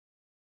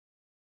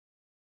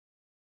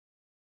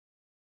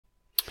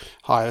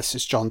Hi, this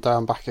is John Doe.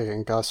 I'm back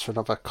again, guys, for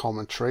another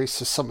commentary.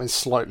 So something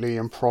slightly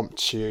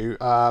impromptu.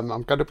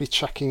 I'm going to be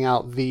checking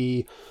out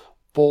The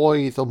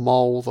Boy, the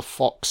Mole, the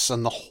Fox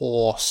and the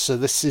Horse. So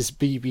this is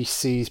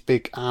BBC's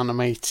big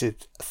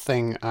animated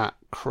thing at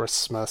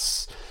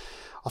Christmas.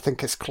 I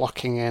think it's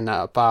clocking in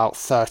at about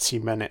 30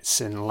 minutes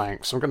in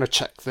length. So I'm going to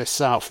check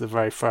this out for the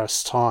very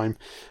first time.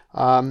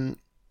 I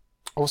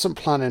wasn't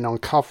planning on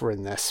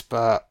covering this,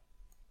 but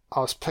I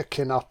was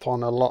picking up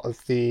on a lot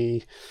of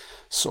the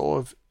sort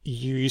of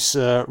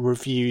user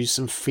reviews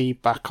and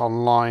feedback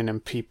online,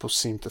 and people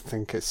seem to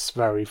think it's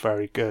very,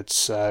 very good.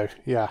 So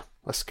yeah,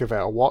 let's give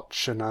it a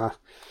watch and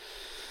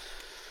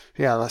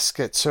let's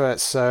get to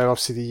it. So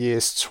obviously the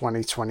year's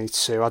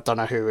 2022. I don't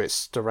know who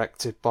it's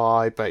directed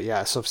by, but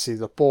yeah, it's obviously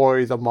The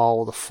Boy, the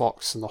Mole, the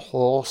Fox and the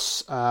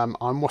Horse.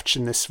 I'm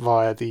watching this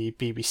via the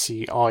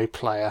BBC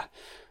iPlayer,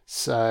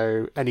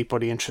 so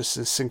anybody interested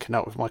in syncing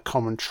up with my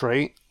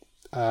commentary,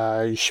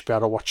 you should be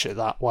able to watch it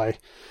that way.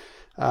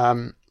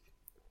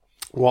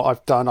 What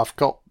I've done, I've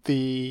got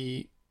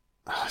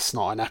it's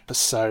not an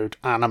episode,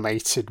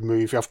 animated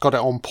movie. I've got it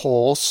on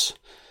pause.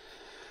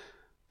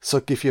 So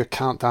I'll give you a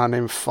countdown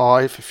in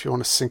 5 if you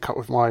want to sync up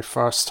with my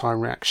first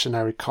time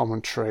reactionary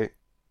commentary.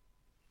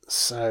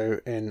 So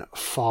in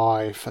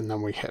 5, and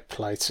then we hit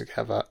play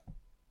together.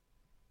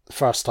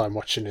 First time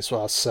watching as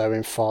well. So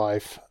in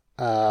 5,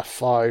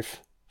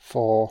 5,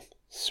 4,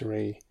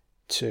 3,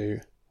 2,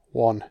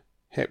 1,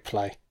 hit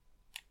play.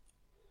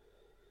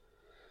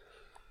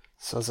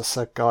 So as I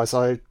said, guys,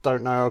 I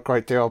don't know a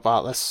great deal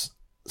about this.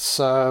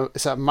 So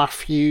is that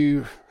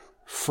Matthew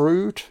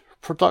Frood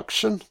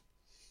production?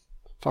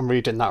 If I'm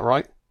reading that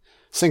right.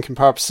 Syncing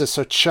purposes,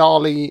 so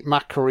Charlie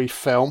Macquarie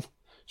film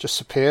just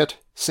appeared.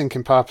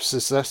 Syncing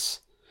purposes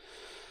this.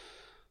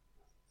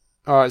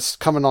 Alright, it's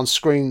coming on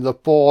screen. The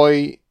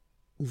Boy,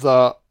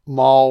 the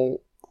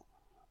Mole,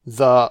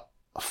 the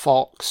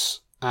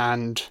Fox,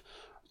 and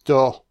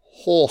the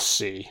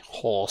Horse.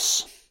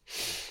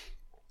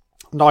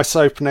 Nice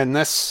opening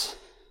this.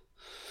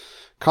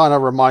 Kind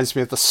of reminds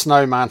me of The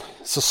Snowman.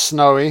 It's a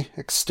snowy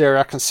exterior.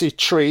 I can see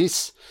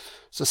trees.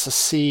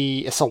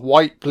 It's a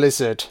white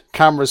blizzard.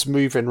 Camera's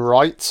moving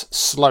right,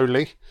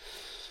 slowly.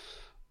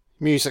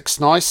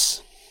 Music's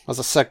nice. As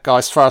I said,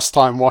 guys, first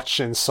time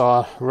watching, so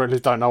I really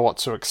don't know what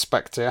to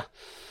expect here.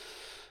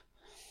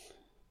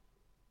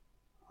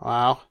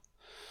 Wow.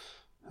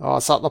 Oh,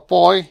 is that the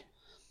boy?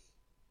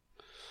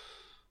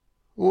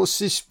 What's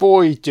this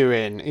boy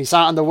doing? He's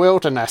out in the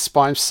wilderness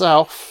by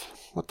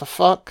himself. What the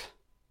fuck?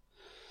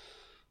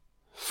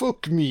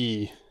 Fuck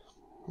me.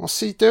 What's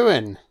he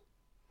doing?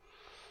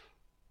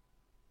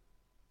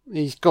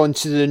 He's gone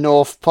to the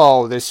North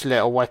Pole, this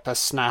little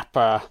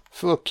whippersnapper.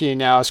 Fuck you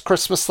now. Is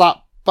Christmas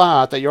that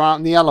bad that you're out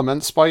in the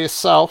elements by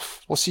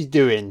yourself? What's he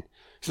doing?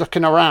 He's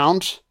looking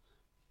around.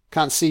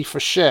 Can't see for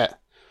shit.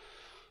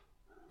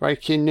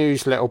 Breaking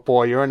news, little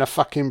boy. You're in a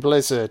fucking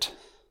blizzard.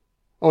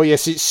 Oh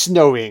yes, it's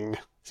snowing.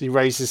 He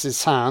raises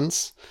his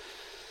hands.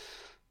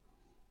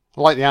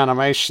 I like the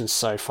animation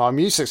so far.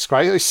 Music's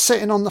great. He's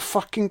sitting on the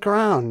fucking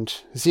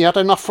ground. Has he had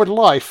enough with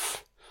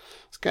life?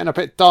 It's getting a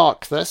bit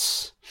dark,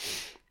 this.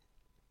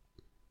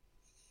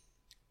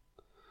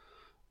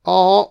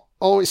 Oh,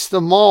 it's the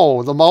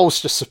mole. The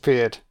mole's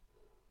disappeared.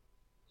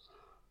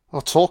 Oh,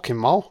 talking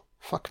mole.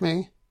 Fuck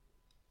me.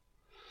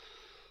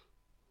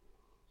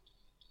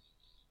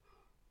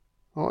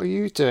 What are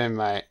you doing,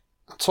 mate?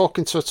 I'm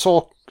talking to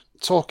a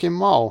talking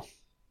mole.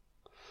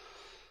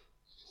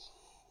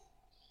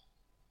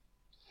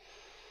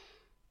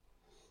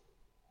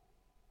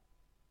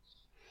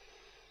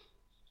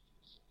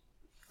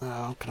 Oh,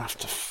 I'm gonna have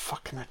to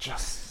fucking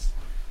adjust.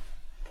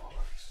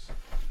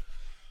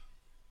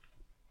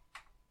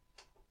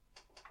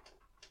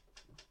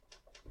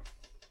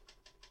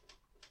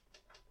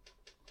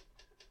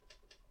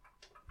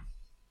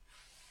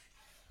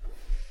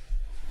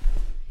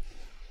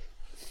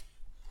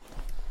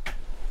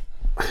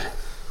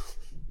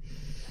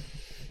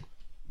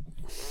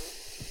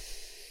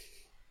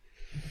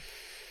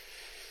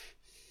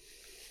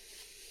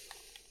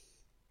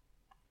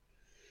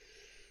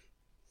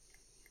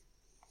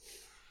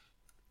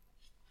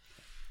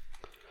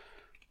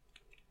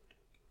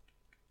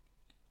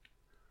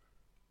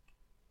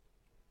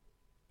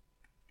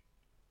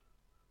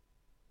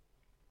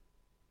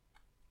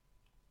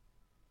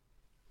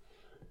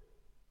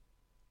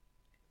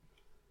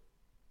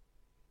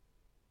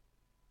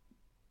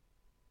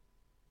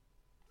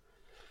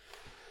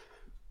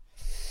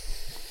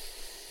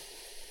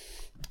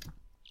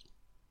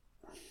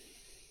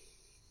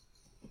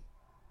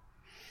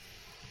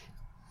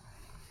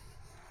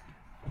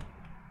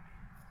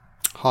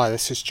 Hi,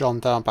 this is John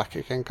Doe. I'm back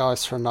again,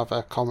 guys, for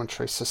another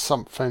commentary. So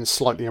something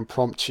slightly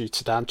impromptu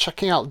today. I'm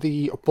checking out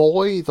The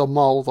Boy, the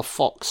Mole, the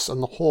Fox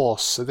and the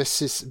Horse. So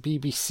this is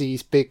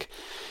BBC's big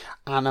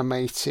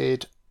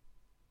animated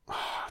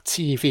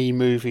TV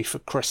movie for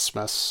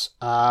Christmas.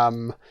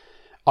 I've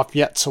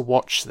yet to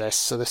watch this,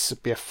 so this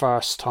would be a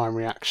first time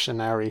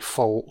reactionary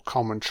full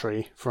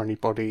commentary for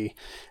anybody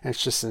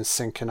interested in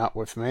syncing up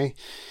with me.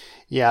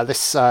 Yeah,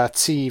 this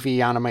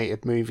TV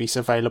animated movie is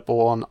available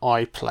on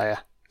iPlayer.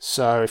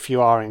 So if you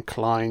are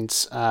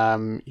inclined,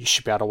 you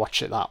should be able to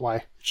watch it that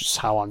way, which is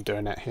how I'm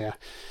doing it here.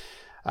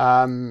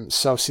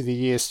 So obviously the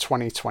year's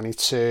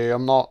 2022.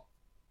 I'm not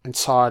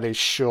entirely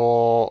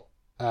sure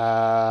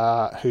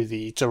who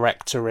the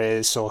director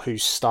is or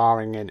who's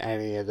starring in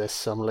any of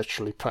this. I'm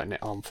literally putting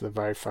it on for the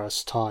very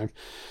first time.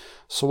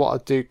 So what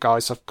I do,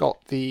 guys, I've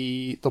got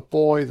the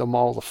boy, the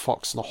mole, the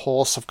fox, and the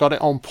horse. I've got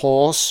it on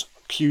pause,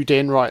 cued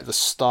in right at the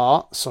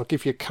start. So I'll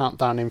give you a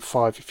countdown in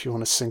 5 if you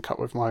want to sync up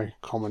with my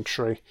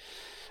commentary.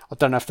 I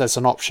don't know if there's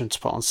an option to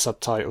put on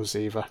subtitles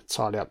either.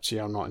 Entirely up to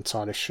you. I'm not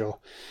entirely sure.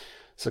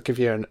 So I'll give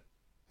you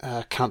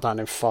a countdown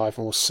in 5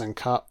 and we'll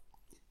sync up.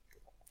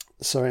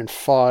 So in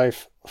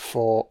 5,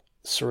 4,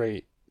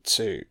 3,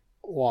 2,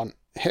 1,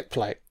 hit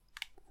play.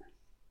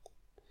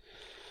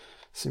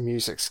 So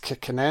music's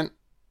kicking in.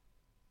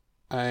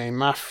 A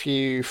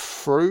Matthew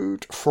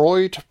Freud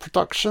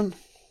production.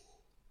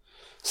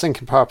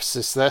 Syncing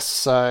purposes this.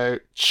 So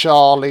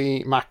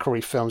Charlie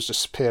Macquarie Films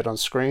just appeared on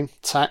screen.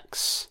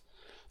 Text.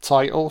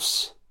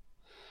 Titles.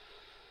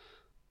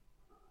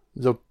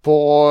 The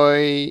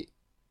boy.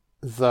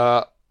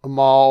 The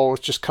mole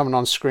just coming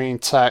on screen.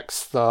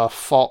 Text. The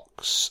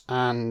fox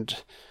and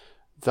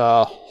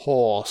the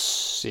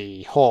horse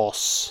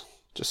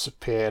just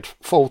appeared.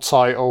 Full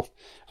title.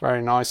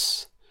 Very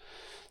nice.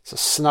 It's a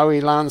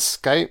snowy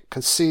landscape.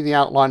 Can see the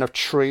outline of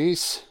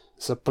trees.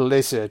 It's a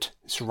blizzard.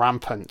 It's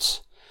rampant.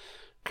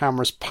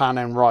 Camera's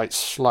panning right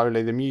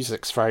slowly. The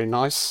music's very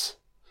nice.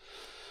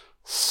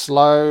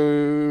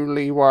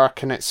 Slowly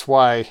working its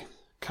way.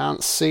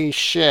 Can't see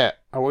shit.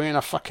 Are we in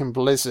a fucking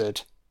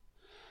blizzard?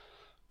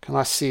 Can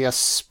I see a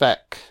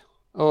speck?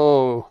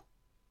 Oh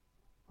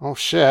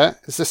shit.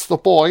 Is this the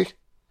boy?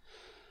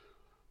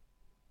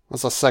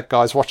 As I said,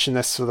 guys, watching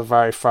this for the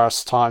very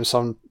first time, so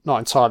I'm not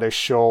entirely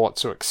sure what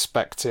to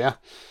expect here.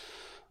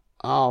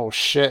 Oh,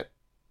 shit,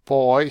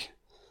 boy.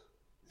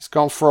 He's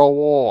gone for a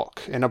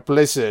walk in a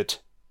blizzard.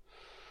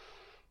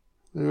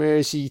 Where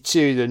is he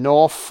to? The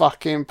North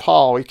fucking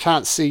Pole. He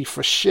can't see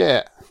for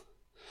shit.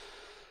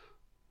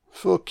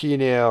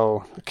 Fucking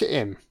hell. Look at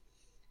him.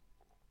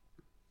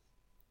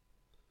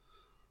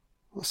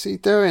 What's he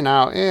doing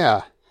out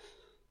here?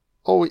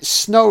 Oh, it's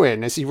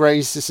snowing as he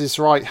raises his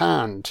right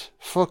hand.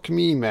 Fuck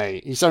me,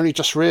 mate. He's only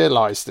just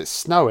realised it's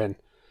snowing.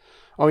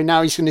 Oh,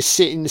 now he's going to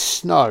sit in the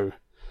snow.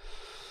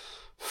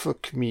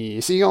 Fuck me.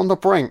 Is he on the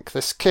brink,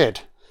 this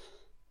kid?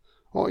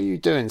 What are you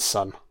doing,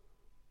 son?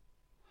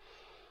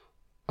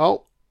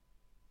 Oh,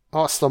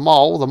 it's the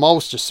mole. The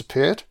mole's just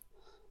appeared.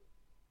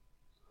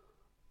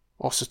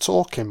 Oh, it's a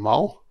talking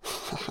mole.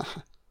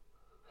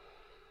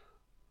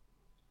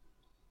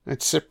 In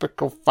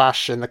typical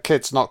fashion, the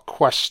kid's not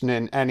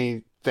questioning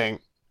anything.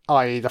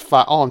 I.e. the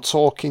fact, I'm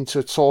talking to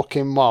a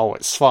talking mole,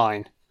 it's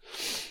fine.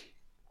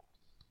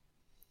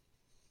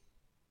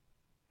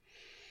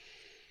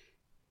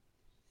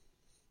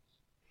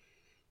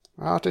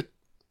 How did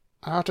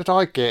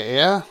I get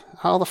here?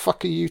 How the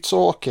fuck are you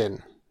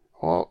talking?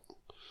 What?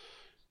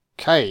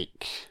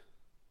 Cake.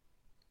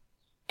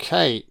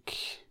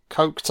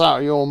 Coked out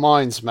of your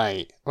minds,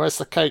 mate. Where's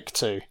the cake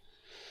to?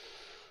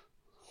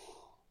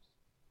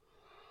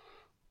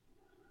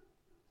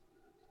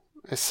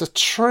 It's a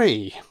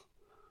tree.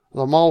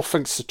 The mole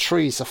thinks the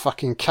tree's a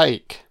fucking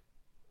cake.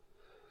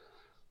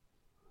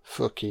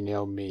 Fucking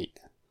hell, meat.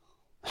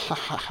 Ha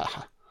ha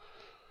ha.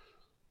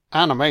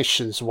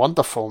 Animation's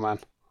wonderful, man.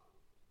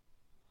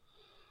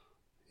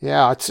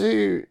 Yeah, I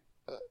do.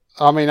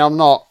 I mean, I'm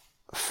not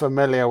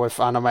familiar with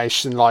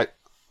animation, like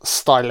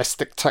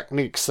stylistic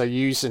techniques they're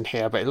using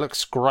here, but it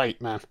looks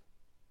great, man.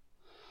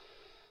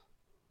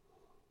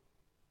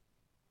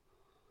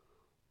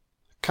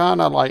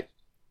 Kind of like,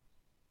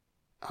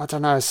 I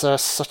don't know, is there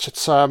such a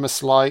term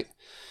as like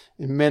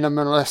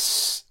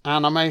minimalist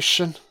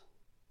animation?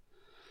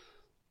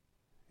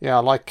 Yeah, I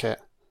like it.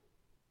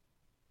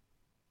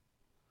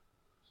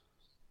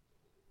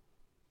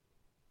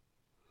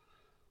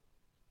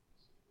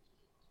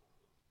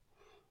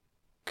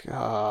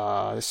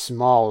 God, this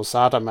mole's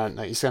adamant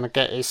that he's going to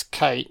get his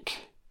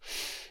cake.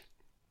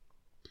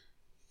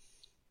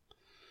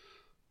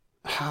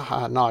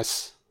 Haha,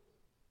 nice.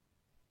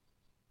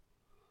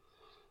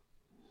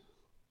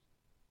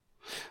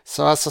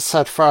 So as I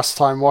said, first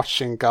time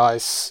watching,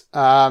 guys.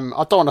 I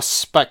don't want to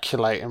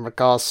speculate in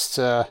regards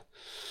to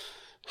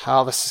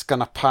how this is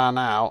going to pan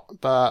out,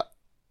 but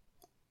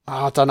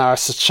I don't know,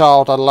 it's a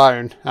child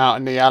alone out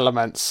in the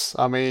elements.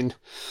 I mean,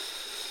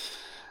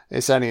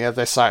 is any of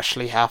this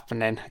actually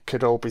happening? It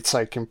could all be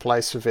taking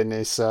place within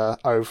his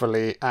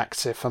overly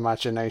active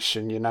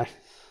imagination, you know.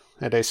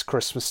 It is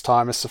Christmas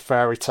time, it's a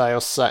fairy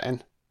tale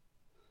setting.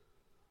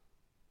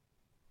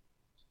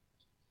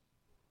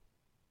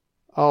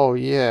 Oh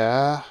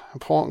yeah,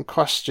 important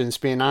questions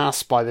being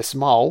asked by this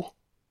mole.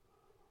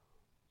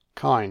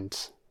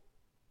 Kind.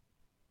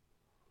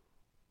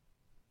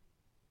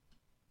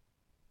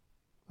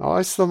 Oh,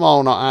 it's the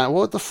mole not out.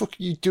 What the fuck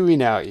are you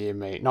doing out here,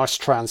 mate? Nice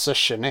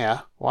transition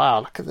here.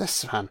 Wow, look at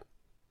this, man.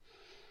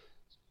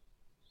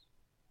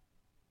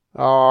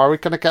 Oh, are we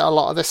going to get a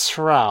lot of this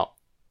throughout?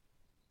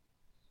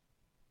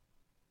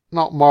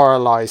 Not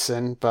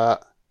moralising,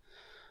 but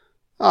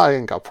I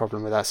ain't got a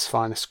problem with that. It's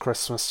fine. It's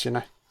Christmas, you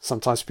know.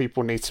 Sometimes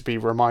people need to be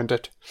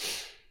reminded.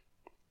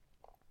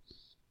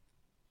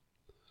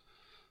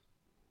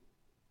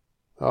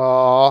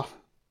 Oh,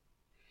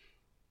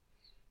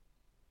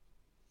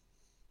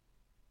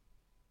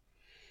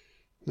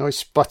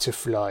 nice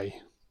butterfly.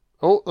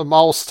 Oh, the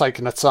mole's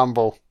taking a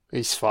tumble.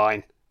 He's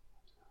fine.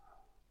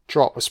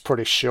 Drop was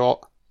pretty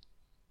short.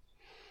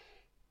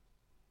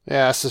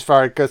 Yeah, this is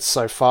very good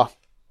so far.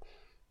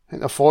 I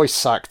think the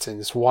voice acting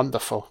is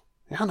wonderful.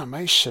 The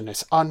animation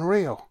is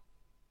unreal.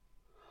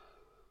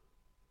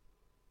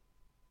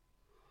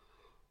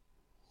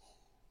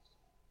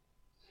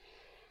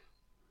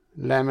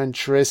 Lemon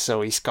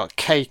drizzle, he's got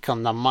cake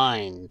on the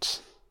mind.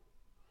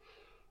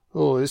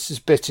 Oh, this is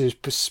better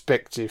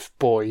perspective,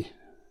 boy.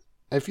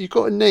 Have you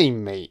got a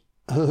name, mate?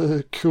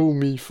 Call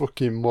me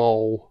fucking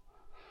Mole.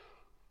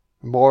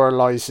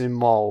 Moralising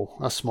Mole,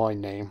 that's my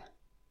name.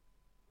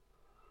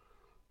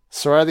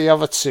 So where are the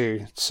other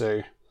two?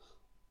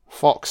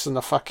 Fox and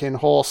the fucking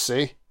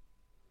horsey.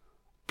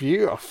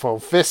 Beautiful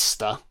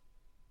vista.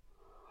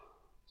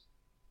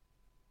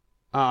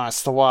 Ah,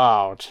 it's the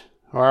wild.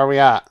 Where are we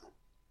at?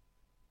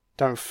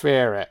 Don't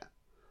fear it.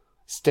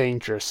 It's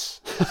dangerous.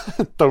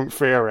 Don't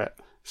fear it.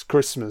 It's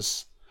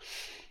Christmas.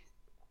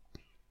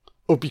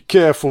 Oh, be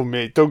careful,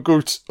 mate. Don't go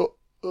to...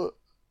 Oh,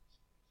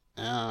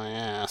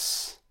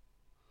 yes.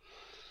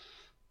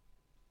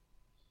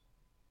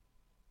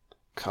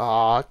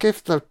 God,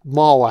 give the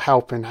mole a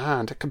helping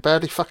hand. It can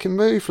barely fucking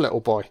move,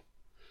 little boy.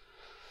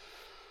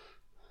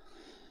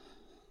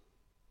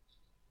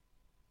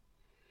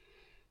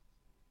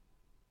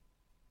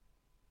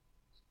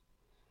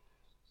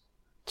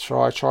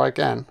 Try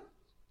again.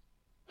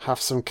 Have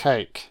some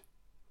cake.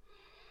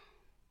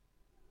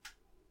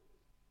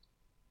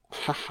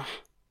 Haha.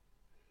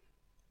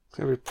 It's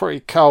going to be pretty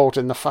cold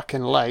in the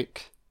fucking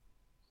lake.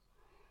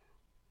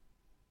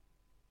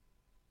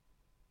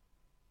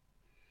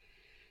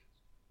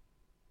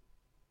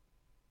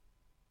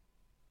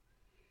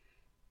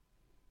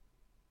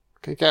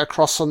 Can you get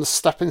across on the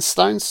stepping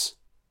stones?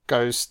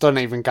 Don't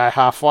even go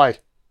halfway.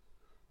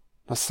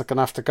 Unless they're going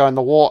to have to go in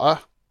the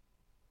water.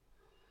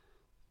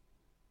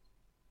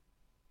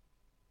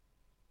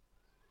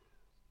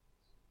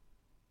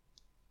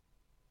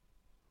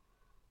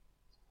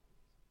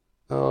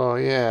 Oh,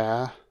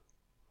 yeah.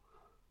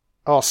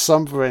 Oh,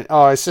 sunburn.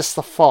 Oh, is this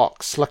the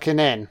fox looking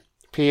in?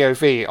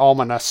 POV,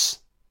 ominous.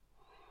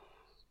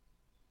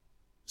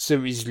 So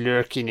he's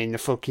lurking in the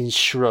fucking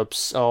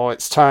shrubs. Oh,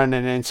 it's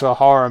turning into a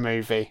horror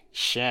movie.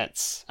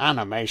 Shit.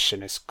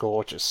 Animation is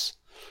gorgeous.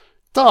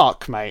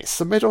 Dark, mate. It's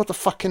the middle of the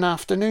fucking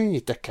afternoon,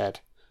 you dickhead.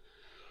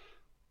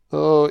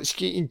 Oh, it's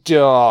getting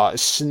dark.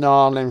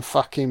 Snarling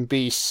fucking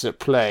beasts at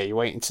play,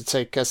 waiting to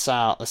take us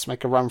out. Let's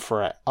make a run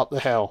for it. Up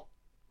the hill.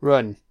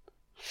 Run.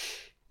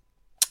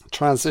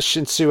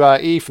 Transition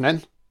to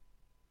evening.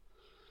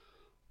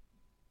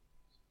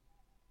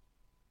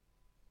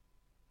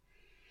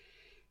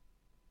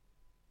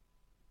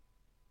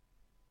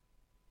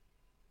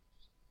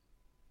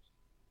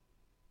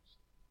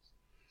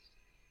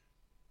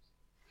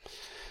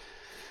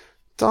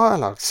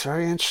 Dialogue's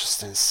very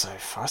interesting so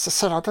far. As I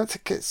said, I don't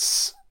think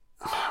it's...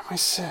 Let me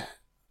see.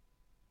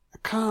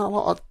 Kind of a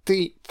lot of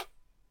deep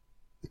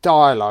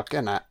dialogue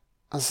in it.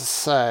 As I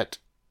said,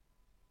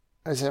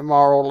 is it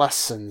moral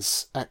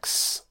lessons?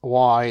 X,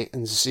 Y,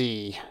 and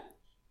Z.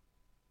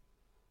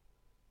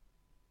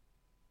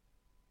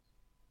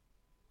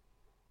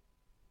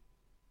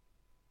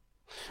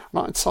 I'm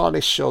not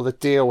entirely sure the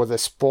deal with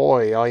this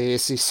boy.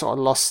 Is he sort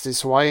of lost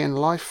his way in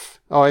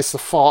life? Oh, it's the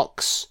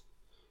fox.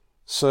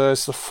 So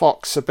is the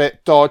fox a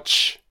bit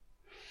dodge?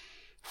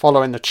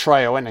 Following the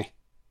trail, isn't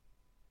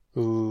he?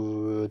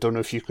 Ooh, I don't know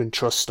if you can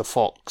trust the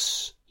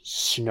fox.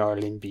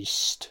 Snarling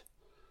beast.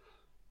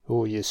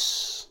 Oh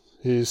yes,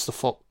 here's the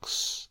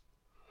fox.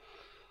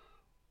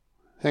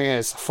 Thing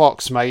is, the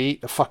fox may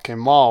eat the fucking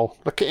mole.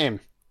 Look at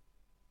him.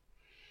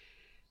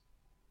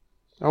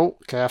 Oh,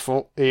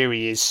 careful. Here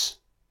he is.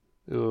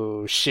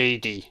 Oh,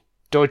 shady.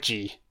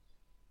 Dodgy.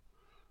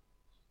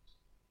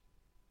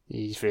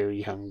 He's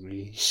very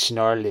hungry. He's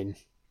snarling.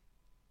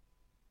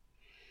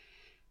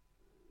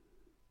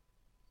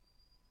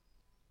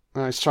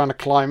 Oh, he's trying to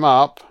climb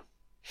up.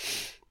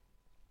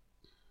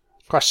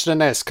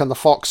 Question is, can the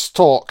fox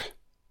talk?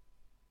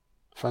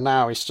 For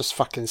now, he's just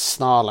fucking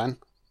snarling.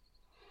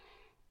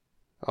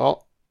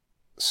 Oh,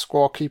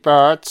 squawky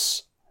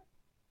birds.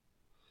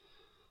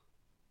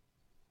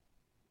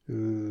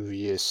 Ooh,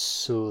 yes,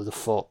 so the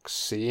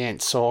fox. He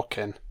ain't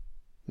talking.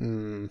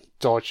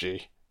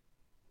 Dodgy.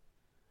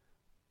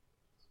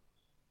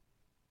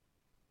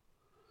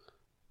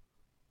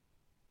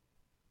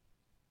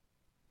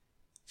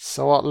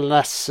 So what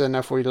lesson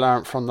have we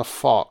learnt from the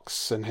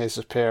fox and his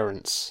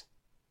appearance?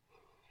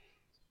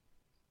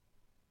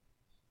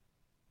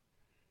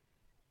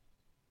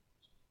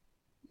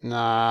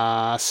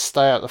 Nah,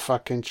 stay at the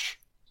fucking...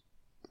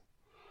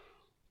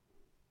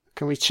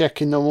 Can we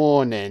check in the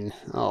morning?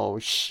 Oh,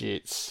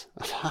 shit.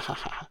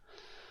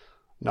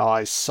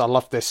 Nice. I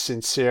love this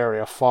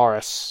interior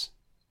forest.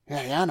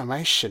 Yeah, the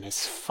animation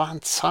is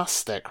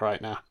fantastic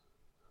right now.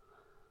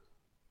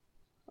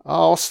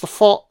 Oh, what's the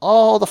fox?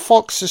 Oh, the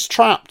fox is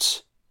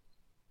trapped.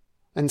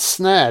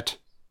 Ensnared.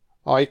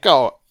 Oh, you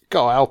gotta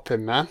help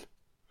him, man.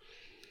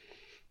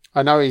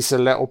 I know he's a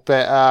little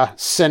bit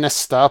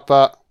sinister,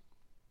 but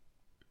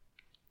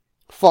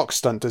fox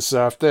don't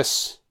deserve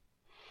this.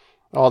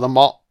 Oh,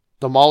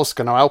 the mole's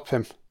gonna help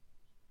him.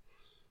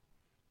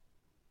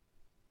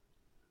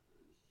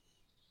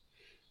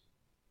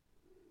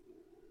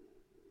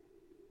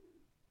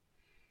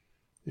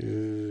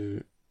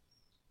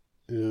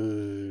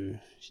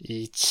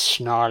 Eat,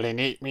 snarling,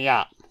 eat me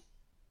up.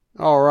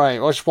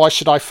 Alright, why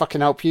should I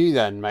fucking help you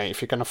then, mate,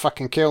 if you're gonna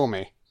fucking kill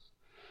me?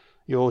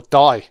 You'll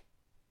die.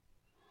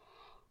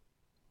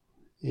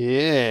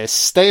 Yeah,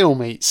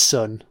 stalemate,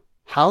 son.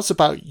 How's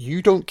about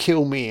you don't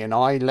kill me and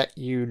I let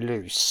you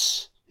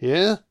loose?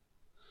 Yeah?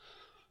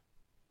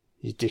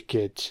 You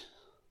dickhead.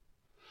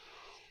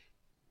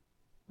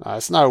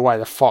 There's no way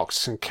the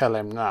fox can kill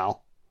him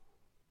now.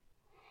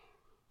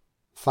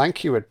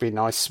 Thank you would be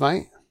nice,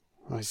 mate.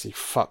 As he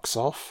fucks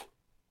off.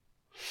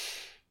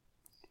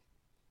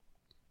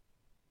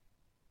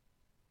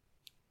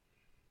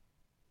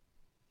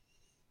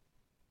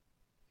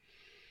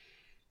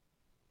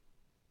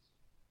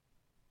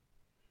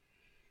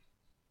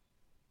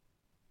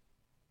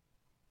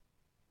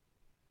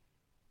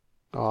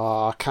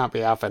 Oh, I can't be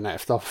having it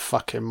if the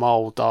fucking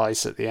mole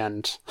dies at the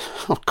end.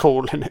 I'm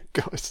calling it,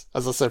 guys.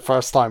 As I said,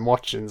 first time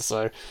watching,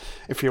 so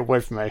if you're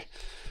with me,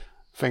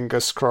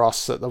 fingers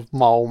crossed that the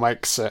mole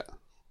makes it.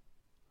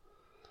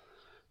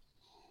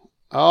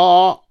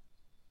 Oh,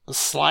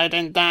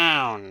 sliding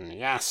down,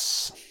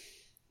 yes.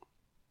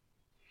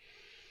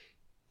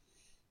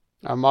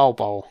 A mole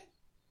bowl.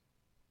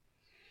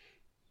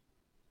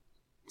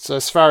 So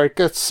it's very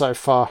good so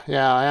far.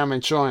 Yeah, I am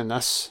enjoying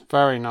this.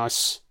 Very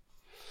nice.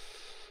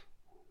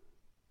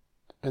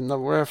 In the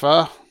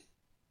river.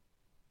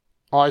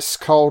 Ice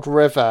cold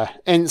river.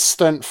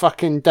 Instant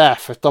fucking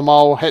death if the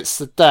mole hits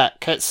the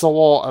deck. Hits the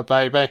water,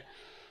 baby.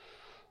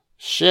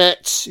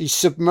 Shit. He's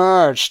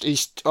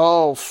submerged.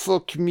 Oh,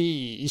 fuck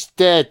me. He's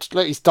dead.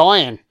 Look, he's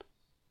dying.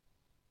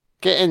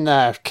 Get in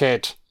there,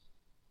 kid.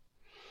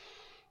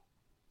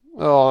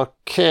 Oh,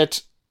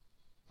 kid.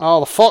 Oh,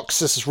 the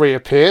fox has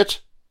reappeared.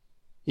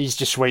 He's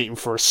just waiting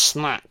for a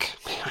snack.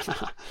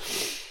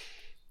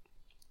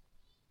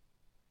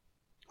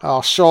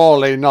 Oh,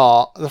 surely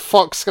not. The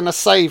fox gonna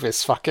save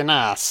his fucking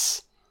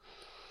ass.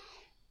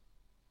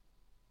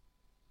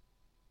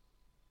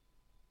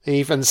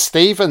 Even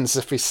Stevens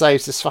if he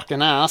saves his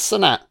fucking ass,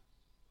 innit?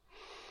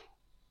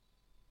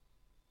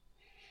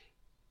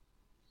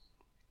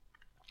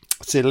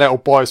 See, little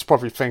boy's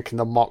probably thinking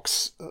the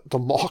fox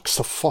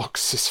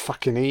is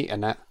fucking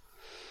eating it.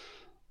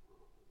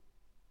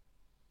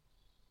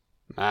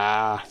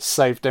 Nah,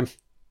 saved him.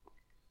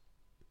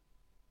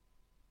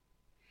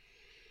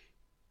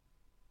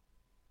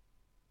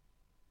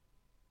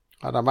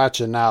 I'd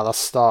imagine now they'll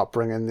start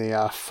bringing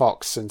the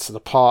fox into the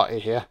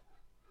party here.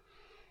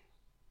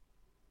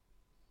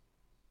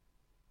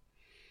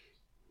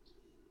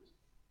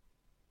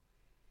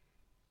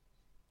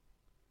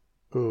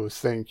 Oh,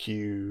 thank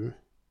you.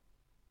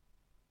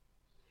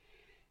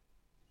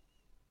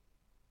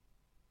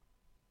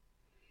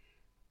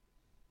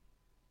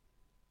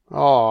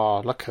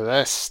 Oh, look at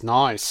this.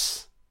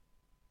 Nice.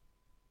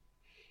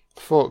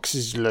 Fox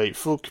is like,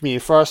 fuck me,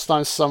 first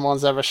time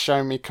someone's ever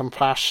shown me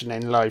compassion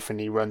in life and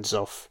he runs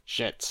off.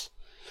 Shit.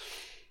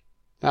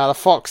 Now the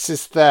fox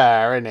is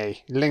there, isn't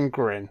he?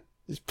 Lingering.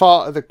 He's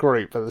part of the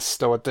group, but there's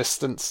still a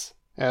distance.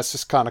 Yeah, it's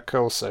just kind of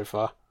cool so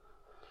far.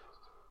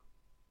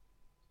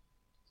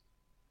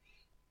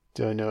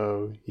 Don't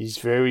know. He's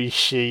very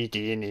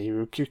shady, isn't he?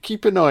 We'll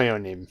keep an eye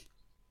on him.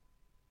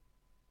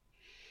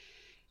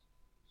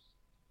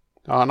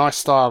 Oh,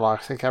 nice dialogue.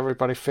 I think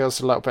everybody feels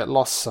a little bit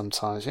lost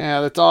sometimes.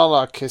 Yeah, the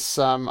dialogue is,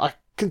 I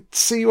can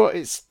see what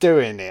it's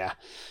doing here.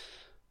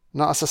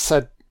 Not, as I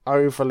said,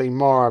 overly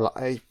moral.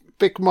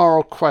 Big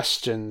moral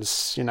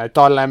questions,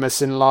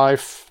 dilemmas in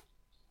life.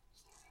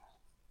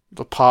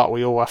 The part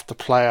we all have to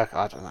play,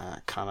 I don't know,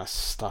 that kind of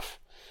stuff.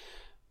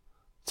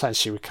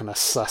 Potentially we can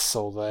assess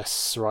all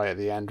this right at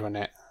the end when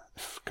it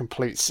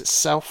completes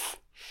itself.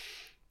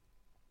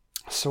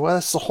 So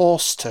where's the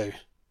horse to?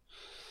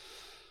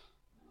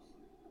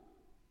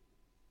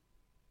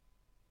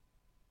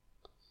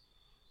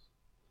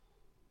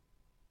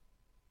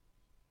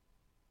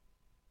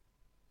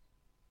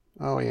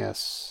 Oh,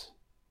 yes.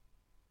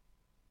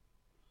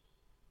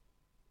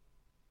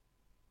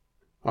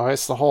 Oh,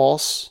 it's the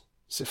horse.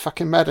 Is it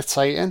fucking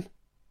meditating?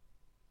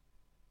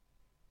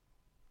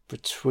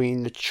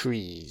 Between the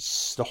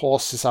trees. The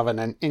horse is having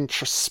an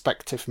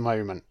introspective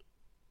moment.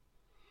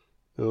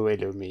 Oh,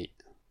 hello, mate.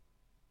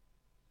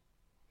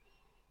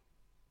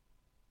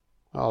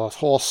 Oh, the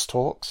horse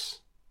talks.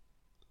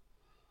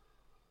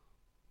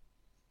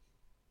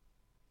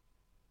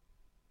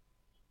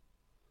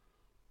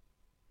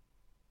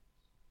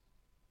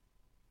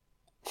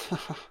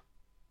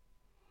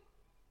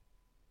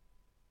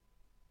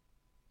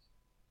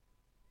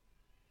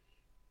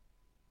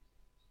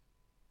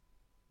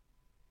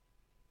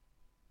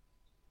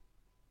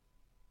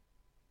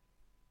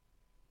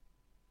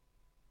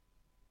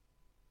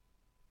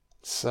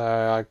 So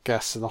I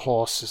guess the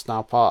horse is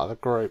now part of the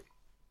group.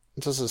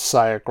 It doesn't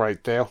say a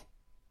great deal.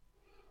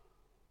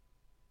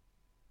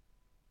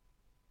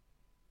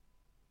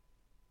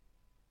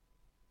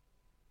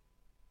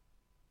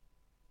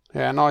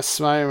 Yeah, nice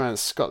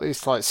moments. Got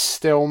these like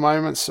still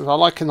moments. I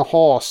like in the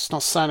horse.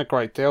 Not saying a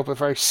great deal, but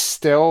very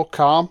still,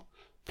 calm,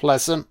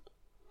 pleasant.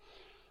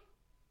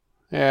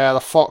 Yeah,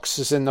 the fox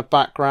is in the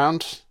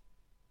background.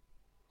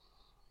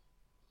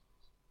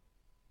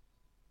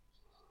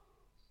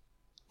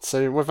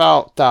 So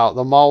without doubt,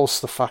 the mole's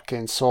the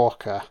fucking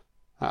talker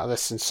out of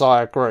this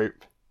entire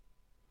group.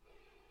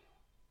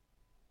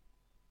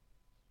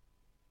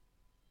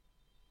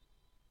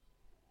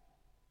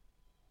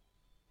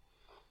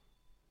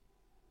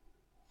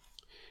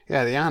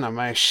 Yeah, the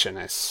animation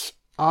is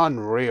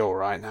unreal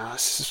right now.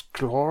 This is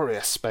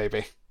glorious,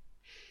 baby.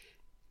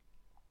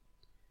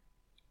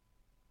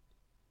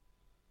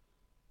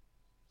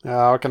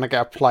 We're going to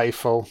get a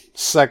playful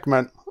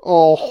segment.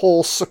 Oh,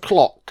 horse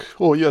o'clock.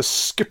 Oh, yes,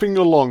 skipping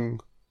along.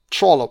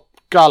 Trollop,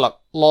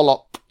 gallop,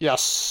 lollop,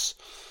 yes.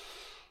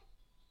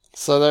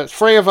 So the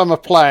three of them are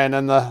playing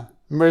and the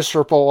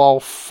miserable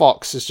old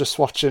fox is just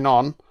watching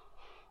on.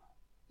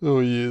 Oh,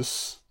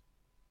 yes.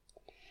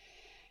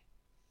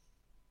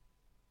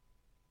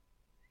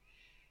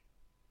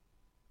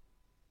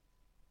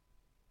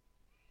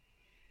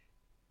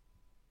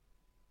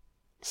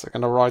 So they're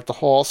going to ride the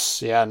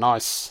horse. Yeah,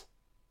 nice.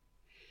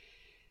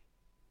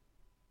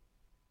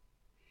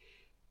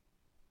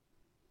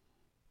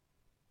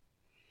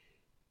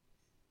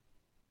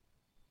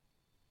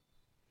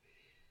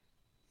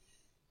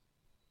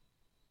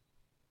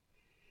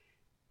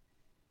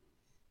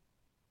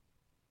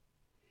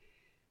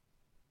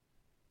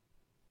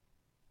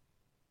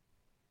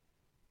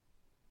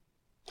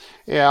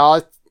 Yeah,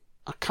 I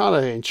kind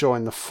of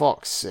enjoying the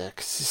fox here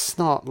because it's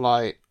not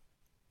like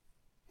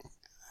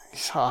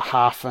he's sort of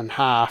half and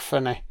half,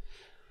 isn't he?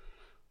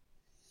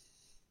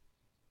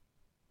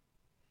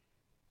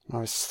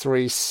 Nice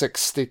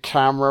 360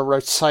 camera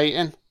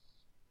rotating.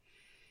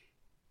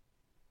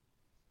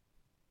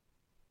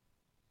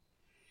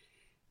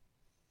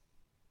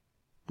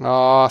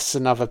 Oh, it's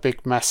another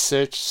big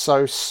message.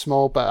 So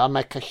small, but I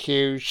make a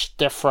huge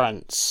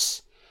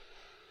difference.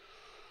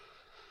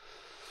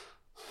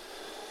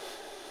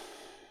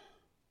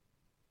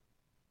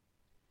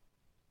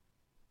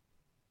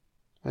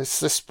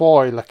 It's this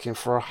boy looking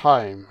for a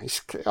home.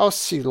 He's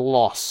obviously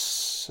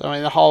lost. I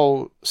mean, the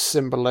whole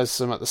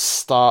symbolism at the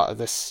start of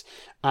this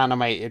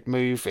animated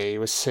movie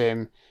was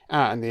him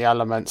out in the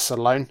elements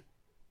alone.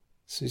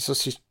 So he's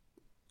obviously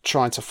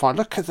trying to find.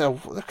 Look at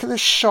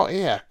this shot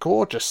here.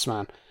 Gorgeous,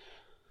 man.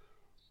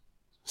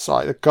 It's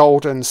like the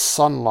golden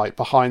sunlight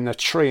behind the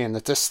tree in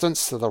the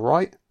distance to the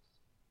right.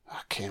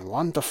 Fucking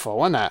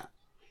wonderful, isn't it?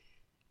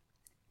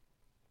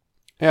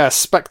 Yeah,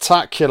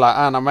 spectacular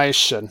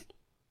animation.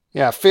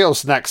 Yeah,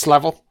 feels next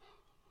level.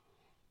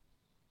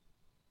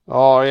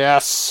 Oh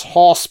yes,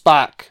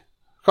 horseback.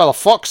 Well, the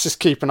fox is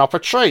keeping up a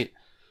treat.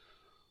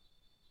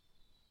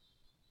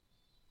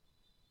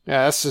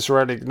 Yeah, this is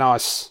really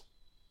nice.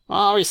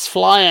 Oh, he's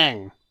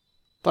flying.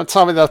 Don't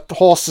tell me the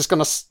horse is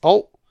gonna...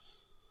 Oh.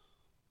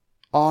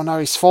 Oh no,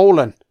 he's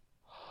fallen.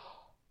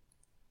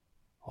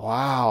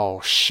 Wow,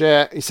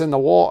 shit, he's in the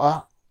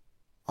water.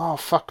 Oh,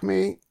 fuck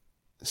me.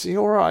 Is he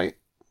alright?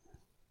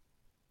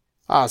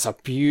 Ah, it's a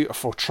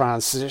beautiful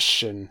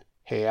transition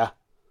here.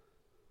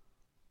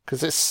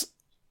 Because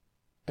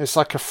it's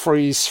like a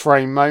freeze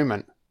frame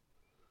moment.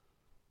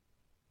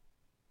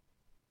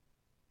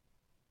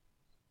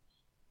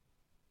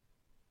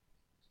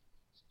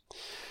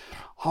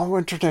 I'm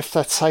wondering if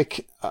are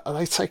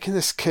they taking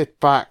this kid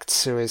back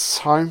to his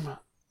home?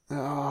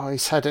 Oh,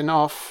 he's heading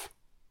off.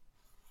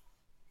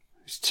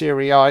 He's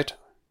teary-eyed.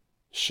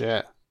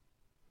 Shit.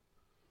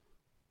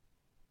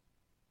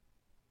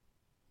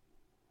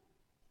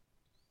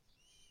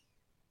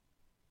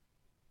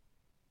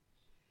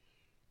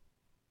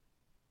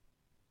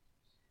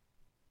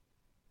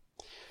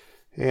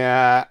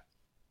 Yeah.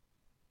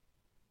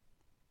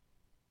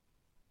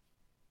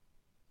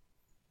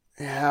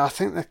 Yeah, I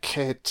think the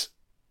kid...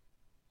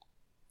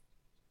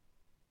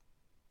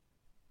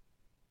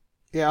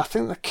 Yeah, I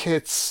think the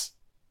kid's...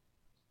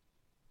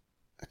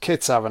 The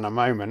kid's having a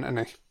moment,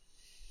 isn't he?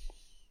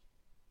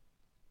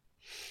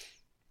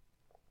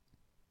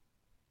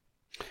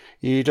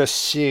 You'd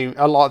assume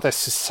a lot of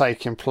this is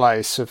taking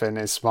place within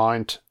his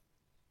mind.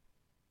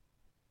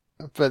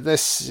 But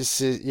this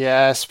is...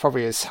 Yeah, it's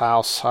probably his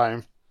house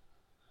home.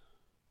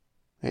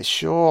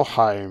 It's your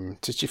home.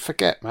 Did you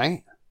forget,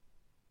 mate?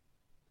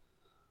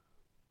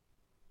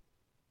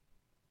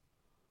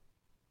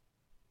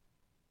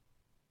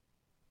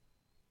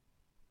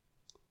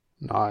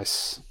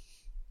 Nice.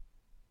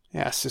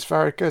 Yes, it's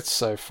very good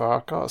so far,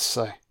 I've got to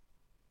say.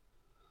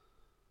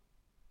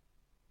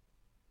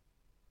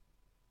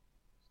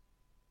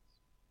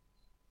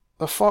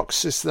 the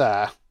fox is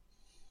there.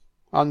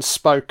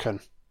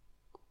 Unspoken.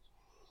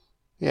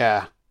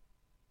 Yeah.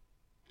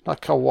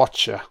 Like a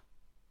watcher.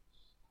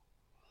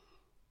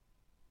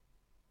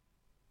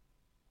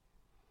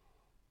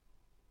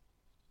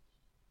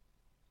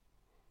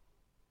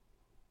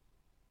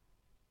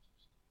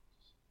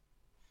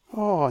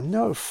 Oh,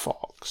 no,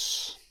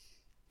 fox.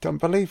 Don't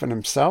believe in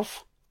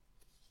himself.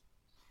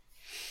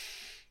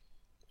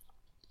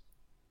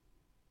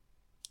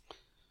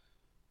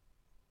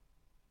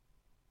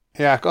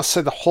 Yeah, I've got to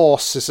say the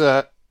horse is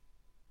a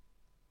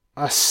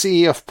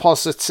sea of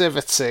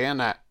positivity,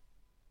 isn't it?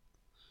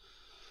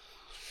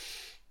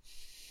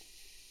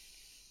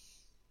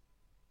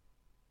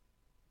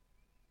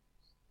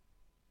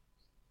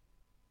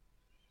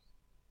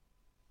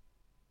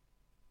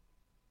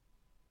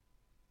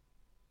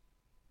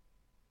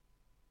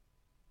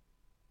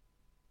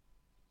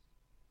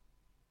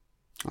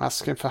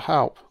 Asking for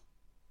help.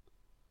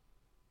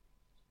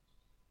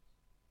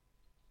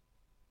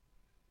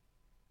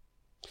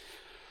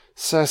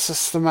 So is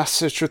this the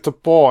message with the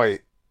boy?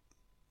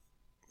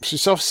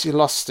 She's obviously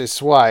lost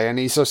his way, and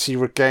he's obviously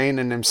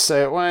regaining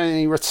himself when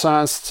he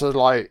returns to,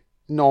 like,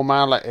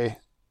 normality.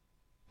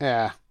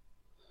 Yeah.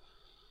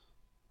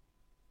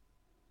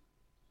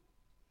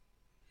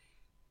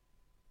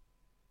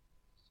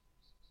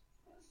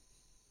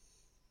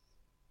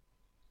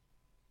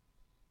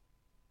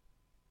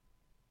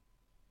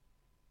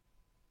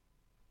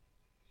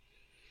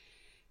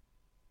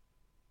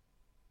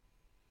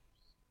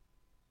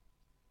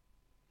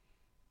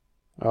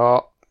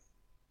 Oh,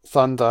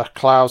 thunder,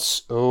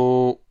 clouds.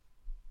 Oh,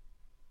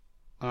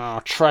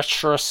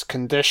 treacherous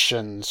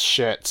conditions.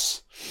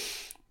 Shit.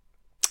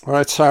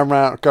 Right, turn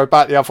around. Go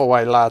back the other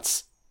way,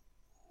 lads.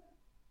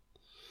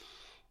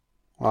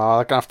 Well,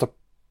 they're going to have to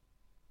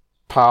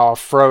power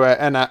through it,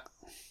 innit?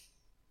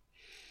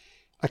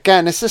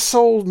 Again, is this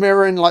all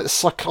mirroring, like, the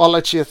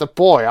psychology of the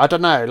boy? I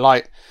don't know,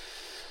 like,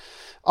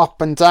 up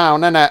and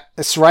down, innit?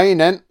 It's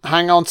raining.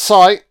 Hang on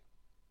tight.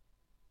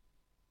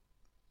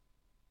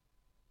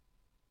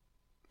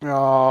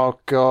 Oh,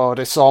 God,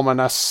 it's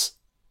ominous.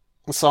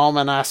 It's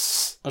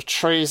ominous. The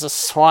trees are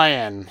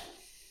swaying.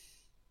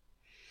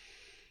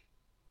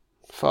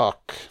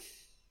 Fuck.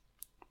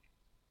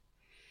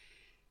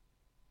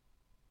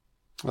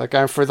 They're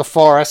going through the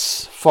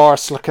forest.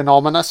 Forest looking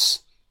ominous.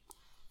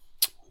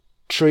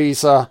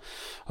 Trees are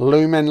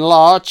looming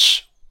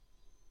large.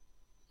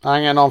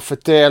 Hanging on for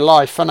dear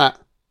life, innit?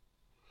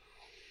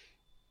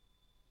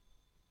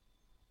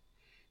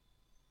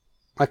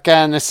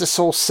 Again, is this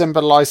all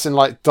symbolising,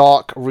 like,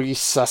 dark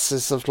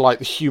recesses of, like,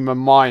 the human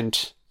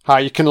mind? How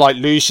you can, like,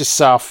 lose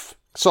yourself.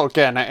 Sort of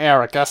getting it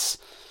here, I guess.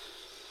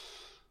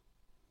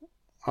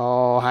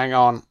 Oh, hang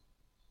on.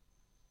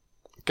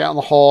 Get on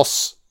the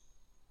horse.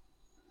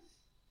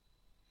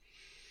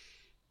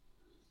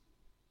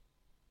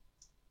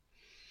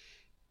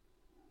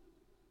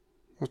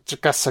 I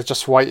guess I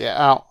just wait it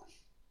out.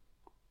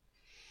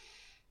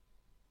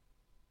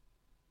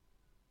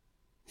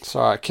 It's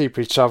alright, keep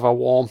each other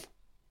warm.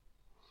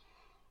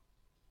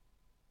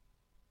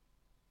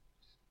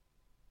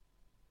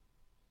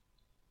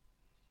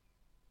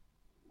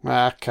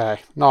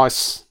 Okay,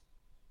 nice.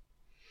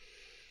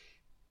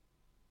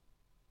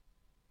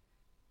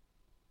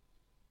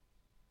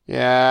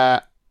 Yeah.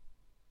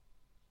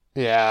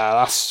 Yeah,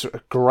 that's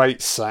a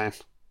great saying.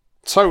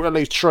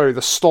 Totally true.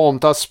 The storm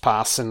does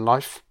pass in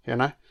life, you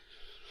know?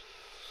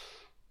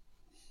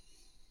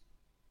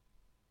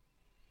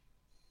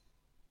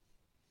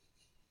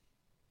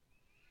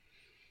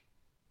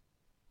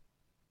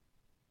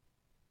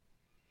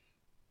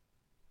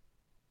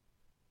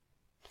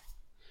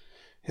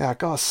 Yeah, I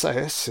gotta say,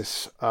 this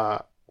is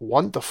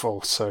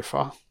wonderful so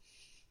far.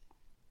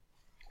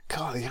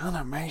 God, the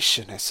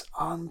animation is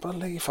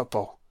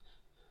unbelievable.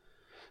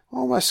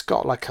 Almost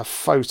got like a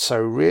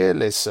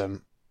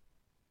photorealism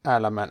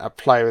element at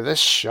play with this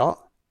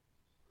shot.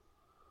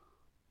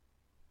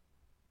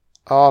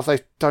 Oh,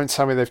 they don't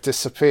tell me they've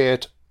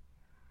disappeared.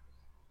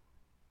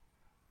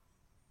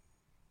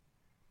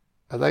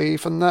 Are they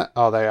even there?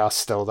 Oh, they are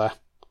still there.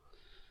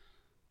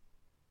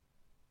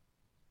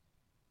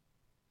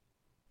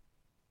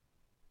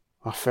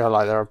 I feel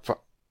like they're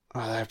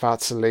about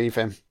to leave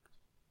him.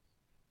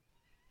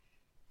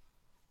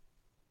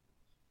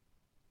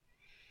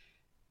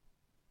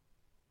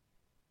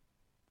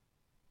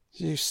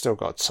 You've still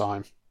got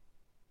time.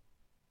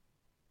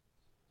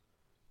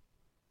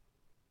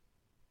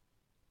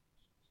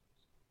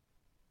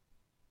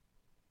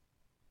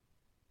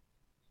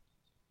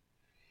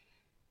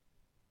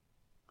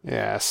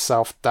 Yeah,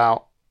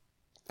 self-doubt.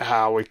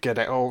 How we get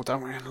it all,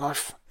 don't we, in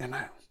life, you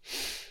know?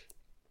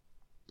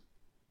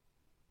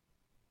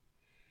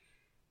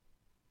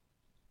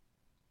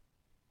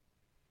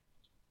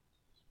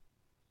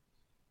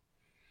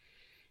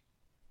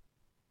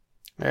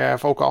 Yeah,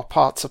 I've all got a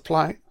part to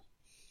play.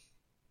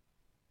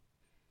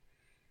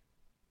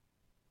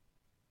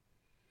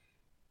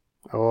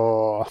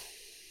 Oh,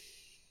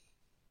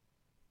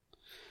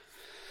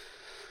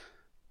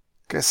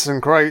 get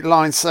some great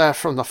lines there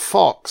from the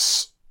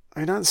fox.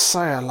 He don't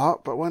say a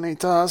lot, but when he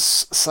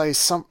does say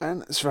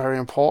something, it's very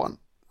important.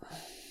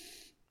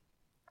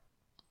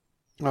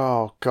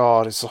 Oh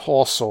God, is the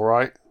horse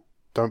alright?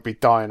 Don't be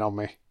dying on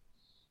me.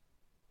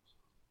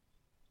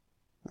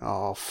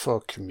 Oh,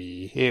 fuck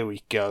me. Here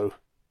we go.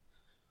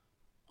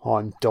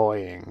 I'm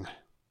dying.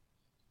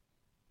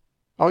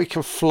 Oh, he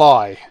can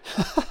fly.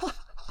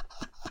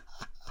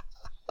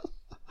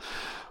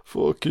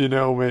 Fucking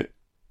hell, mate.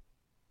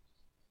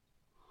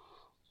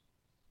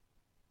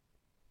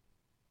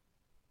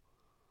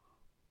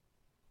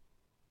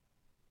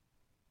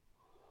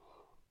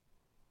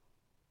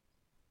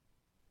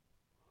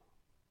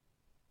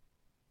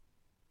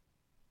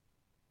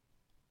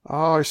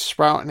 Oh, he's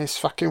sprouting his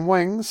fucking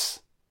wings.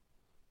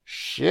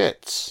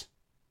 Shit.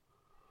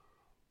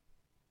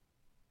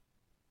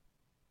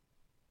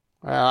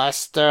 Well,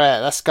 let's do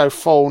it. Let's go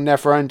full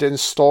never-ending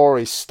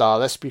story star.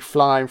 Let's be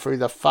flying through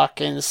the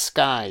fucking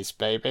skies,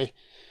 baby.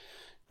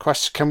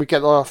 Question, can we get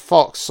the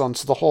fox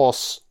onto the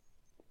horse?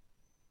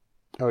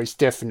 Oh, he's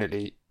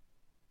definitely...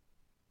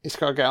 He's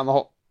got to get on the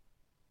horse.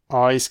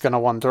 Oh, he's going to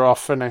wander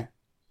off, isn't he?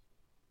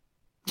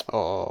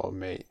 Oh,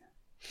 mate.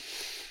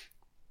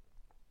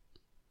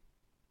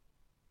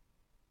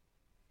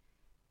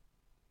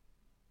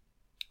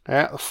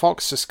 Yeah, the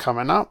fox is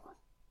coming up.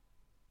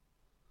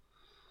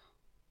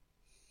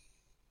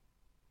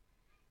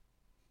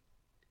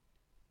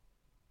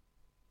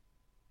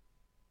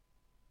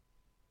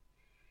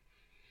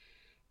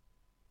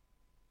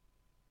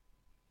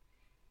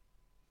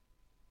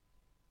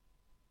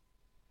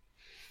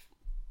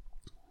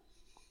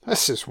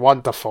 This is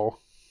wonderful.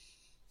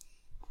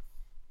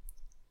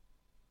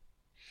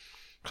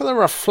 Look at the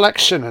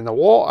reflection in the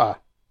water.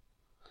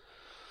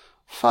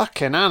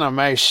 Fucking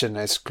animation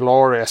is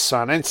glorious,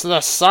 man. Into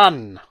the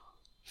sun.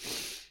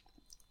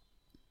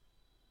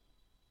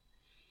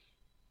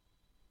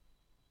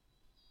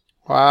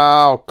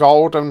 Wow,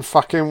 golden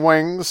fucking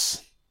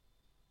wings.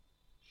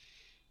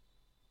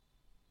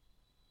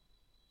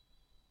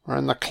 We're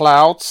in the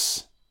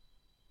clouds.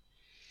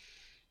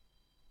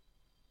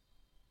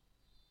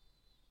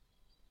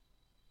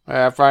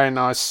 Yeah, very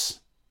nice.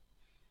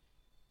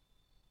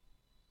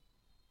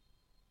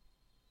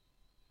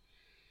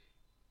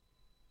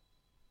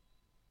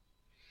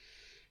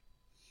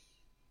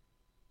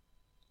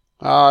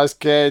 Oh, it's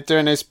good.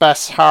 Doing his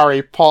best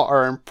Harry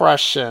Potter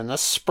impression.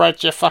 Let's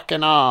spread your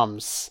fucking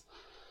arms.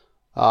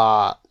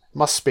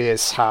 Must be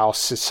his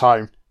house, his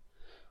home.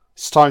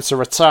 It's time to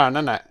return,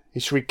 isn't it?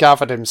 He's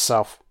regathered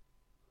himself.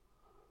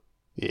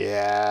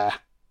 Yeah.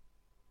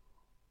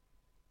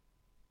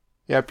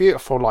 Yeah,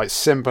 beautiful, like,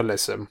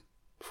 symbolism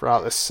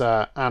throughout this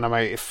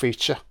animated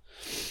feature.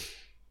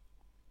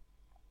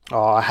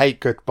 Oh, I hate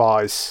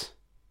goodbyes.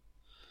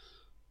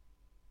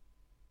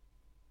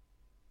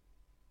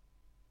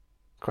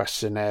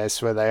 Question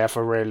is, were they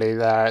ever really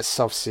there? It's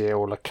obviously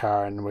all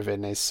occurring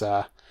within his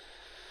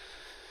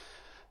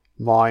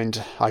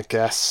mind, I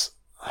guess.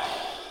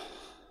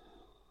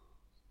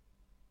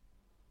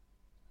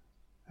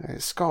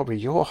 It's got to be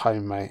your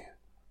home, mate.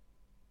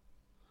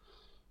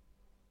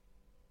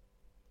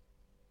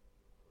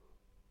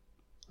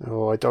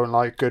 Oh, I don't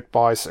like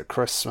goodbyes at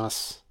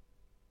Christmas.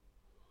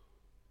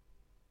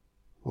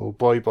 Oh,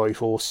 bye-bye,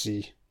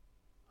 horsey.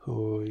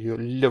 Oh, your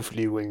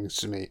lovely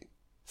wings, mate.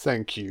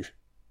 Thank you.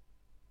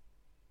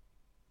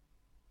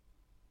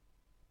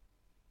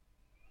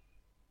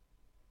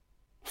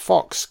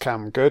 Fox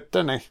came good,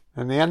 didn't he,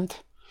 in the end?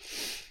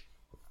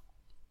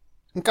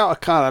 Got a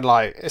kind of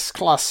like, it's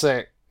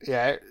classic,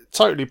 yeah,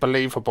 totally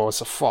believable as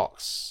a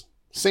fox.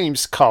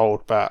 Seems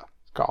cold, but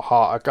got a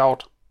heart of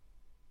gold.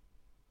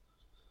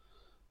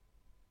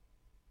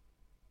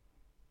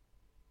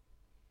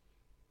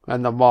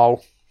 And the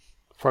mole,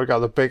 probably got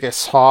the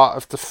biggest heart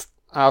of the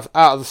out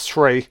of the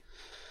three.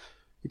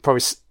 You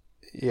probably,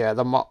 yeah,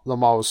 the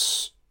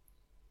mole's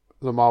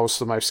the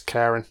most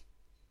caring.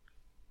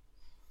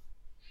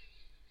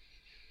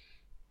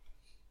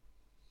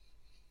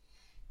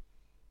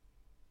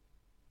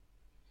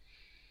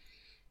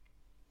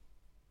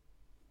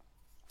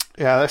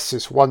 Yeah, this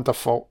is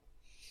wonderful.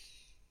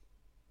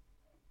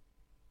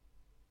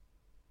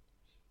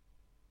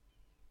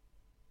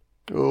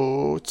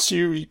 Oh,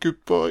 Cheery,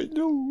 goodbye.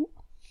 No.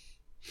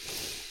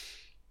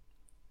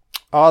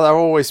 Oh, they'll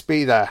always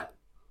be there.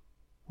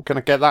 We're going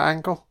to get that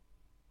angle.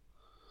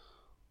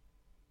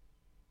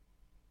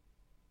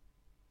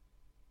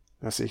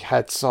 As he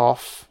heads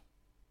off.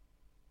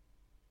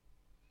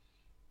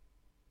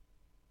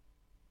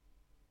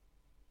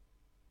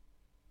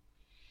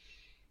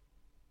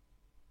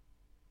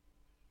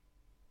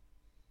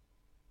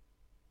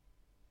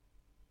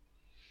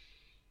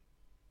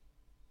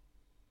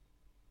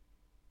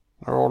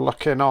 They're all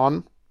looking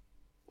on.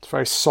 It's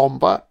very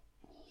somber.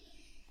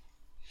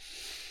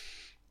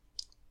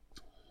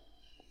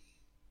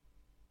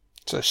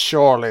 So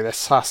surely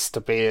this has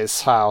to be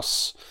his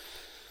house.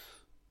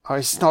 Oh,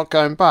 he's not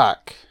going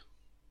back.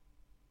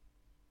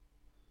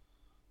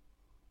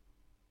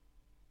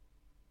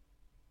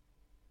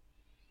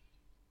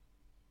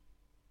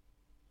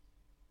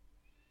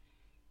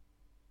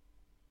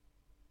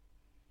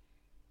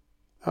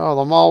 Oh,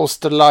 the mole's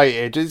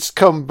delighted. It's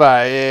come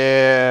back.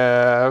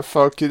 Yeah,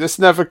 fuck you. Let's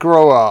never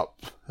grow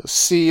up.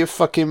 See you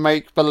fucking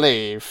make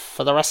believe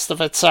for the rest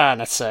of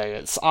eternity.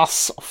 It's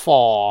us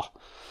four.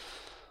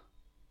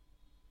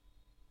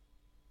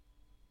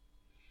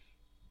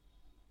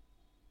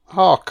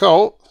 Oh,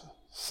 cool.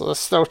 So they're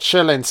still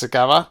chilling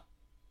together.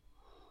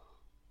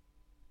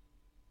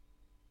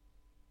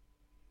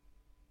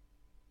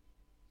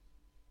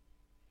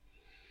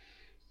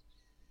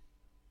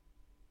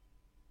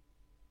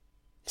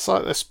 It's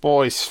like this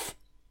boy's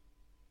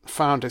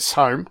found his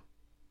home.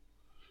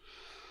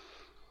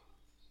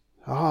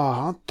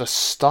 Ah, the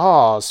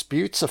stars.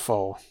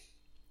 Beautiful.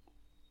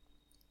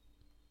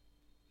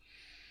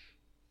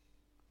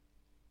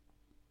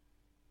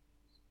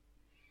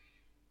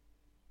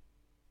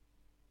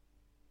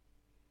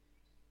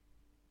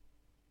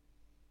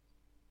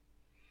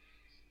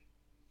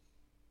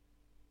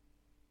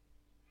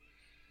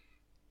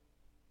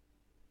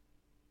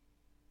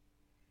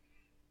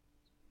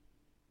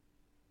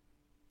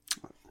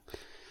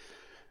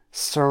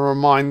 It's to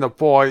remind the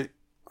boy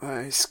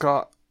that he's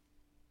got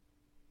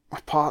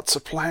a part to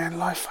play in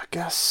life, I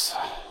guess.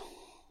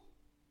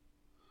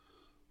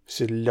 It's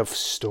a love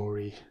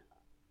story.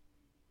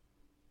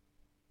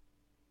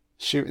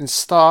 Shooting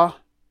star.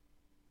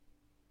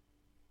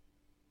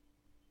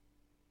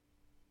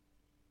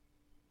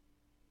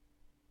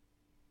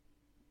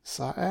 Is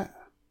that it?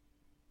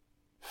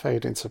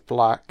 Fade into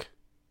black.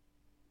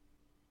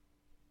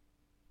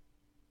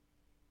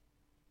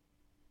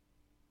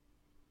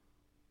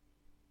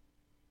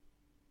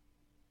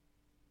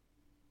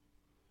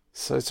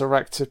 So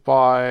directed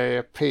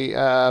by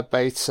Peter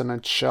Baynton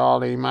and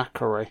Charlie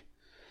Macquarie.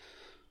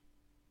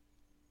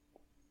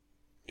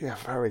 Yeah,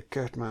 very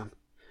good, man.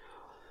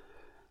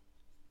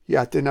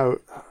 Yeah, I didn't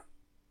know.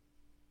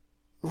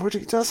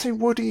 Does say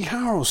Woody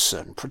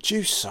Harrelson,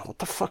 producer? What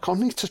the fuck? I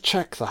need to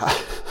check that.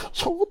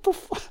 So what the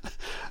fuck?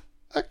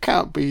 That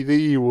can't be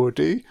the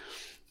Woody.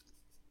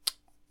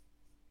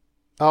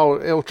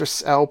 Oh,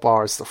 Idris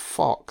Elba is the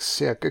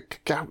fox. Yeah,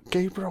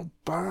 Gabriel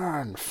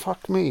Byrne.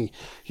 Fuck me.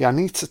 Yeah, I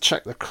need to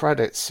check the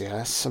credits.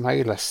 Yeah, some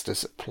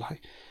A-listers at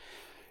play.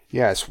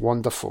 Yeah, it's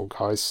wonderful,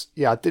 guys.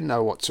 Yeah, I didn't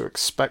know what to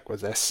expect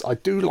with this. I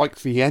do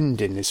like the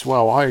ending as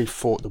well. I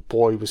thought the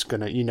boy was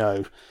gonna,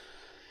 you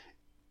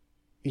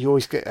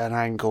always get an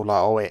angle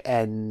like, oh, it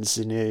ends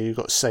and you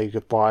got to say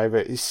goodbye,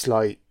 but it's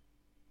like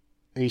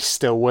he's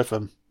still with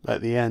him at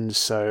the end,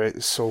 so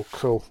it's all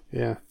cool.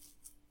 Yeah.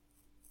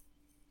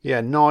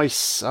 Yeah,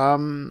 nice. I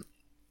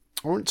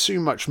wasn't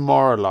too much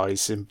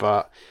moralising,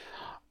 but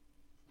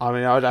I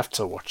mean, I'd have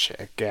to watch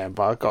it again.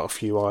 But I got a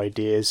few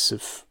ideas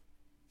of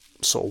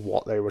sort of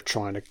what they were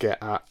trying to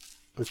get at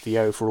with the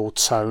overall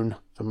tone,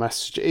 the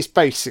message. It's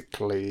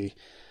basically,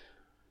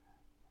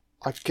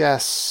 I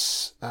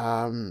guess,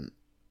 a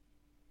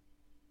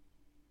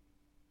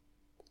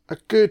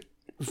good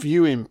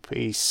viewing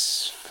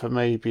piece for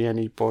maybe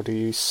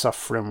anybody who's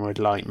suffering with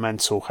like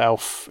mental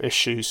health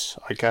issues,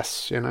 I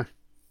guess,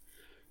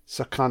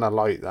 So I kind of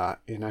like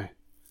that,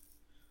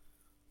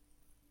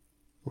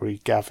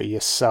 regather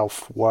your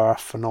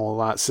self-worth and all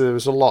that. So there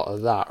was a lot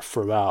of that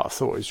throughout. I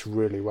thought it was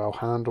really well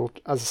handled.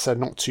 As I said,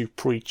 not too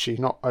preachy,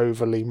 not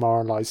overly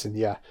moralising.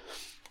 Yeah,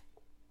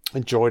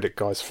 enjoyed it,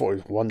 guys. Thought it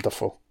was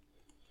wonderful.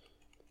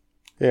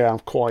 Yeah,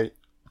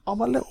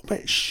 I'm a little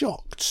bit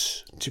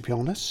shocked, to be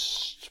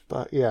honest.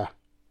 But yeah,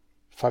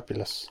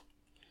 fabulous.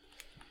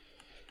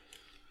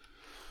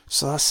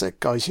 So that's it,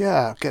 guys.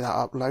 Yeah, I'll get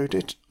that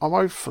uploaded.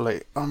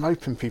 I'm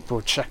hoping people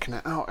are checking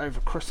it out over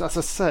Christmas. As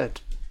I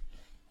said,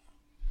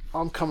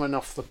 I'm coming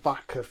off the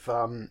back of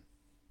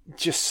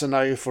just an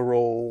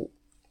overall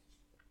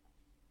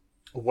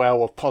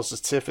well of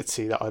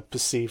positivity that I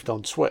perceived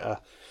on Twitter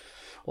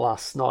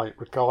last night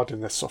regarding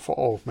this. I thought,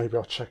 oh, maybe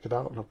I'll check it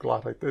out, and I'm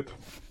glad I did.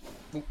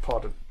 Oh,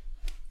 pardon.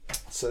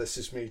 So this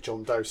is me,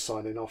 John Doe,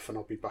 signing off, and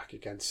I'll be back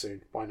again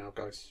soon. Bye now,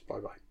 guys.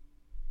 Bye-bye.